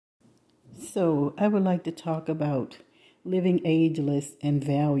So, I would like to talk about living ageless and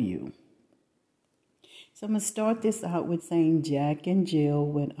value. So, I'm going to start this out with saying Jack and Jill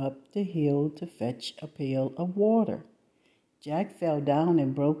went up the hill to fetch a pail of water. Jack fell down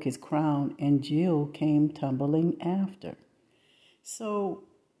and broke his crown, and Jill came tumbling after. So,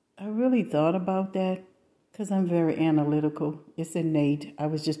 I really thought about that because I'm very analytical. It's innate. I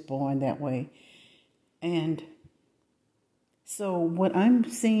was just born that way. And so what I'm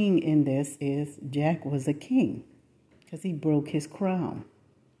seeing in this is Jack was a king because he broke his crown.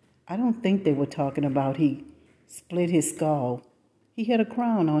 I don't think they were talking about he split his skull. He had a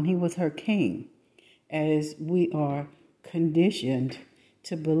crown on. He was her king, as we are conditioned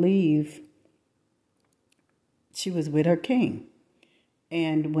to believe she was with her king.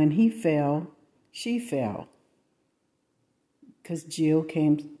 And when he fell, she fell because Jill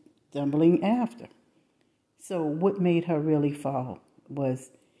came stumbling after. So what made her really fall? Was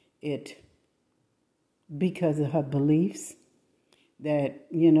it because of her beliefs that,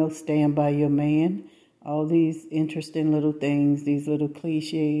 stand by your man, all these interesting little things, these little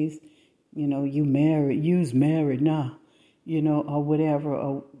cliches, you married, you's married now, or whatever,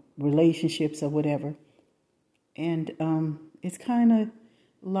 or relationships or whatever. And it's kind of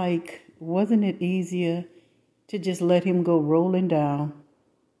like, wasn't it easier to just let him go rolling down?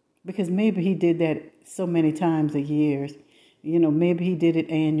 Because maybe he did that so many times a year. Maybe he did it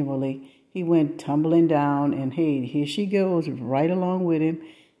annually. He went tumbling down and, hey, here she goes right along with him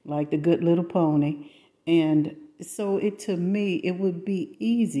like the good little pony. And so to me, it would be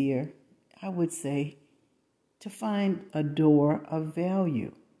easier, I would say, to find a door of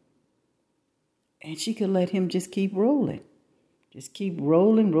value. And she could let him just keep rolling. Just keep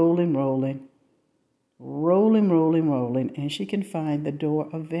rolling, and she can find the door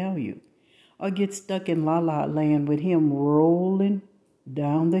of value. Or get stuck in la-la land with him rolling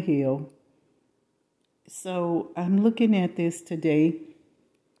down the hill. So I'm looking at this today.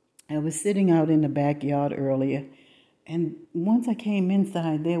 I was sitting out in the backyard earlier, and once I came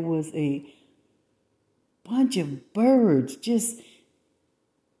inside, there was a bunch of birds just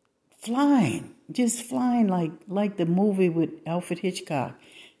flying like the movie with Alfred Hitchcock.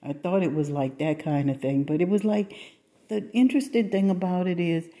 I thought it was like that kind of thing, but it was like, the interesting thing about it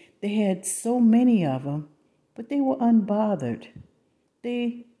is they had so many of them, but they were unbothered.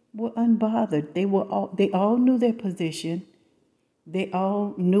 They all knew their position. They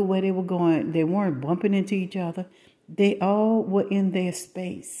all knew where they were going. They weren't bumping into each other. They all were in their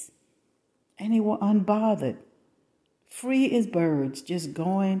space, and they were unbothered, free as birds, just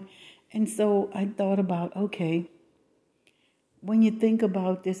going. And so I thought about, okay, when you think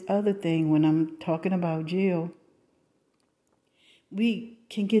about this other thing, when I'm talking about Jill, we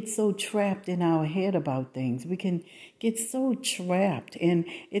can get so trapped in our head about things. We can get so trapped. And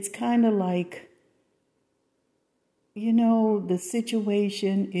it's kind of like, the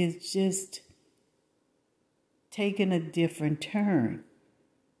situation is just taking a different turn.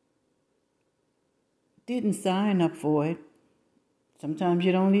 Didn't sign up for it. Sometimes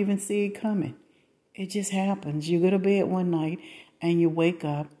you don't even see it coming. It just happens. You go to bed one night and you wake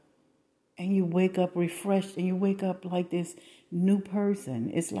up. And you wake up refreshed, and you wake up like this new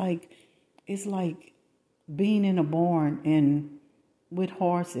person. It's like being in a barn and with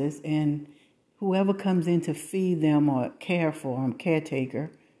horses, and whoever comes in to feed them or care for them,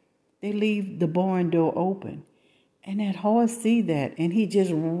 caretaker, they leave the barn door open. And that horse see that, and he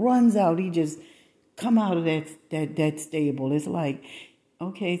just runs out. He just come out of that stable. It's like,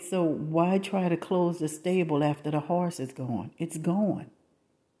 okay, so why try to close the stable after the horse is gone? It's gone.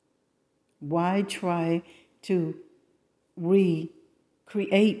 Why try to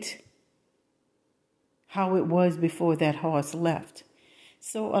recreate how it was before that horse left?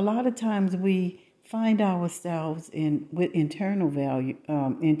 So a lot of times we find ourselves with internal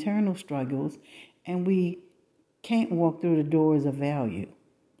struggles, and we can't walk through the doors of value.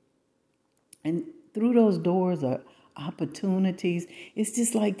 And through those doors are opportunities. It's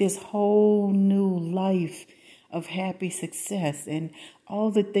just like this whole new life of happy success, and all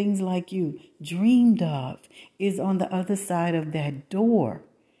the things like you dreamed of is on the other side of that door.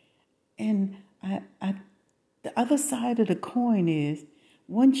 And the other side of the coin is,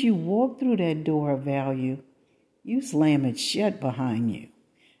 once you walk through that door of value, you slam it shut behind you.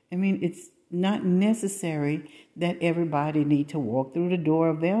 I mean, it's not necessary that everybody need to walk through the door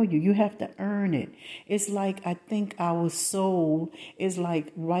of value. You have to earn it. It's like, I think our soul is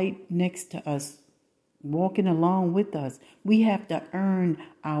like right next to us, walking along with us. We have to earn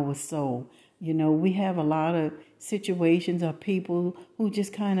our soul. We have a lot of situations of people who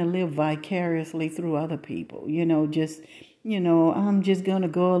just kind of live vicariously through other people, just I'm just going to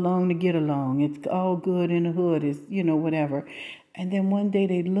go along to get along. It's all good in the hood. It's, whatever. And then one day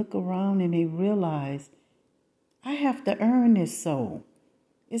they look around and they realize, I have to earn this soul.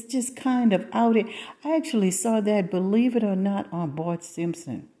 It's just kind of out there. I actually saw that, believe it or not, on Bart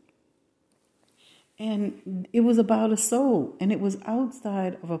Simpson. And it was about a soul, and it was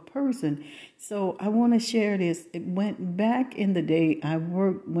outside of a person. So I want to share this. It went back in the day. I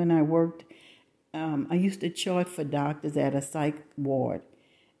worked, I used to chart for doctors at a psych ward.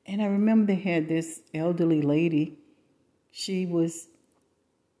 And I remember they had this elderly lady. She was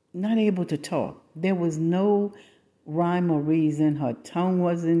not able to talk. There was no rhyme or reason. Her tongue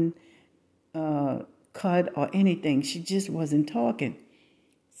wasn't cut or anything. She just wasn't talking.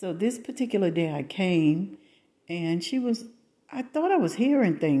 So this particular day I came, and I thought I was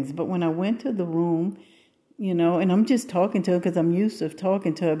hearing things, but when I went to the room, and I'm just talking to her because I'm used to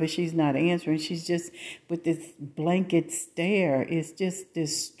talking to her, but she's not answering. She's just with this blanket stare. It's just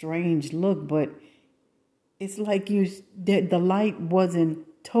this strange look, but it's like the light wasn't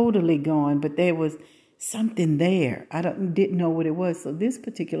totally gone, but there was something there. Didn't know what it was. So this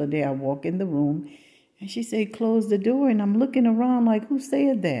particular day I walk in the room, and she said, close the door. And I'm looking around like, who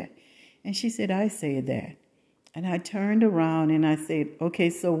said that? And she said, I said that. And I turned around and I said,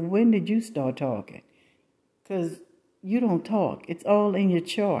 okay, so when did you start talking? Because you don't talk. It's all in your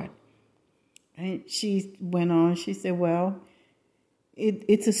chart. And she went on. She said, well,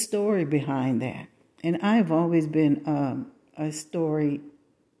 it's a story behind that. And I've always been a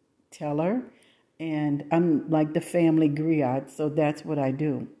storyteller. And I'm like the family griot, so that's what I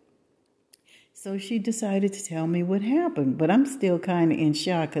do. So she decided to tell me what happened. But I'm still kind of in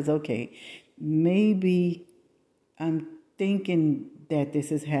shock because, okay, maybe I'm thinking that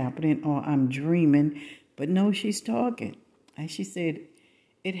this is happening or I'm dreaming. But no, she's talking. And she said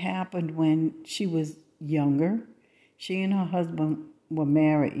it happened when she was younger. She and her husband were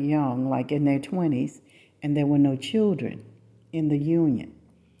married young, like in their 20s, and there were no children in the union.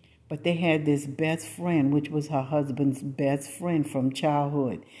 But they had this best friend, which was her husband's best friend from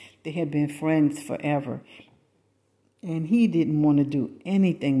childhood. They had been friends forever. And he didn't want to do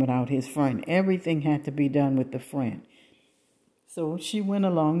anything without his friend. Everything had to be done with the friend. So she went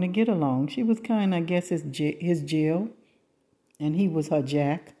along to get along. She was kind of, I guess, his Jill, and he was her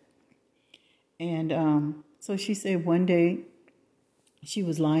Jack. And so she said one day she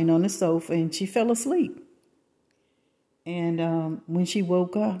was lying on the sofa and she fell asleep. And when she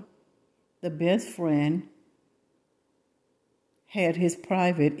woke up, the best friend had his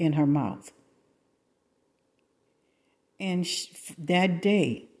private in her mouth. And that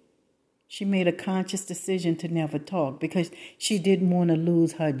day, she made a conscious decision to never talk because she didn't want to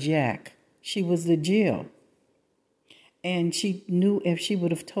lose her Jack. She was the Jill. And she knew if she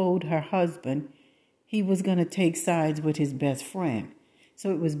would have told her husband, he was going to take sides with his best friend.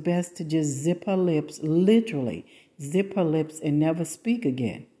 So it was best to just zip her lips, literally zip her lips and never speak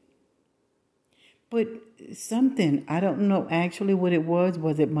again. But something, I don't know actually what it was.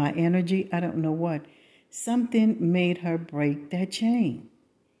 Was it my energy? I don't know what. Something made her break that chain.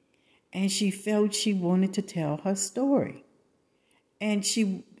 And she felt she wanted to tell her story. And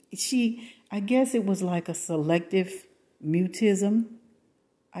she, I guess it was like a selective mutism.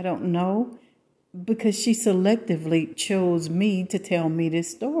 I don't know. Because she selectively chose me to tell me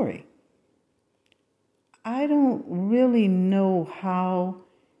this story. I don't really know how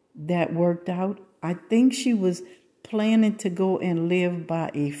that worked out. I think she was planning to go and live by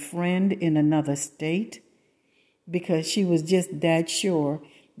a friend in another state because she was just that sure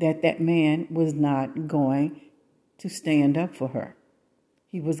that that man was not going to stand up for her.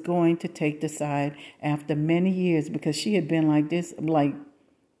 He was going to take the side after many years because she had been like this, like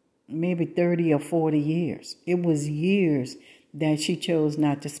maybe 30 or 40 years. It was years that she chose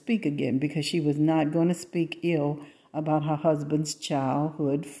not to speak again because she was not going to speak ill about her husband's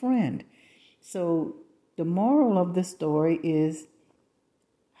childhood friend. So the moral of the story is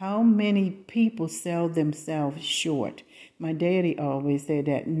how many people sell themselves short. My daddy always said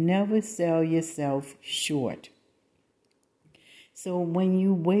that, never sell yourself short. So when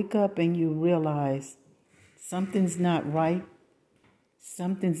you wake up and you realize something's not right,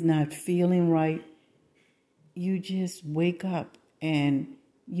 something's not feeling right, you just wake up and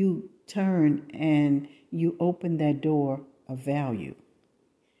you turn and you open that door of value.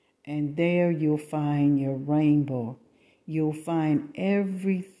 And there you'll find your rainbow. You'll find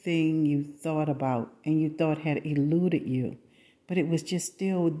everything you thought about and you thought had eluded you. But it was just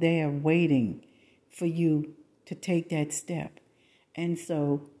still there waiting for you to take that step. And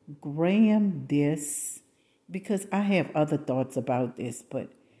so Graham this, because I have other thoughts about this, but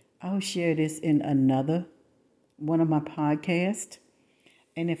I'll share this in another one of my podcasts.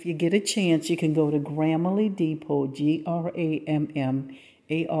 And if you get a chance, you can go to Grammarly Depot,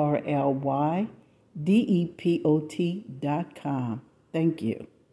 GrammarlyDepot.com. Thank you.